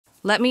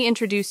Let me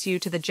introduce you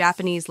to the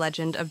Japanese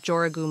legend of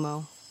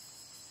Jorogumo.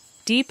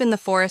 Deep in the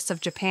forests of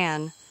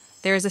Japan,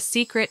 there is a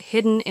secret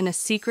hidden in a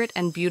secret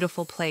and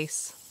beautiful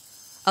place.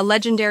 A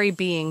legendary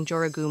being,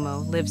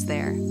 Jorogumo, lives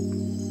there.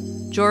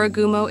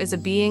 Jorogumo is a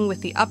being with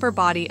the upper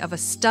body of a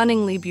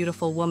stunningly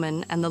beautiful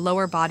woman and the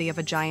lower body of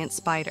a giant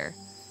spider.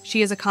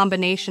 She is a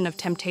combination of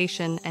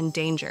temptation and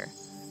danger.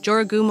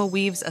 Jorogumo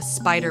weaves a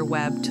spider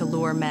web to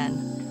lure men.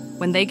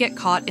 When they get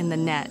caught in the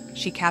net,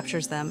 she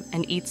captures them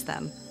and eats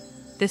them.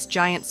 This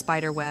giant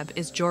spider web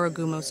is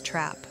Jorogumo's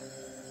trap.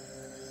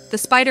 The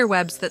spider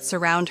webs that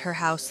surround her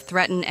house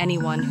threaten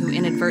anyone who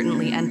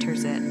inadvertently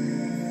enters it.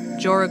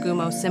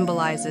 Jorogumo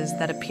symbolizes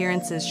that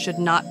appearances should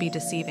not be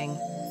deceiving,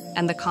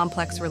 and the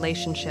complex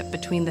relationship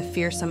between the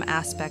fearsome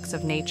aspects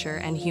of nature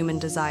and human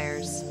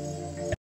desires.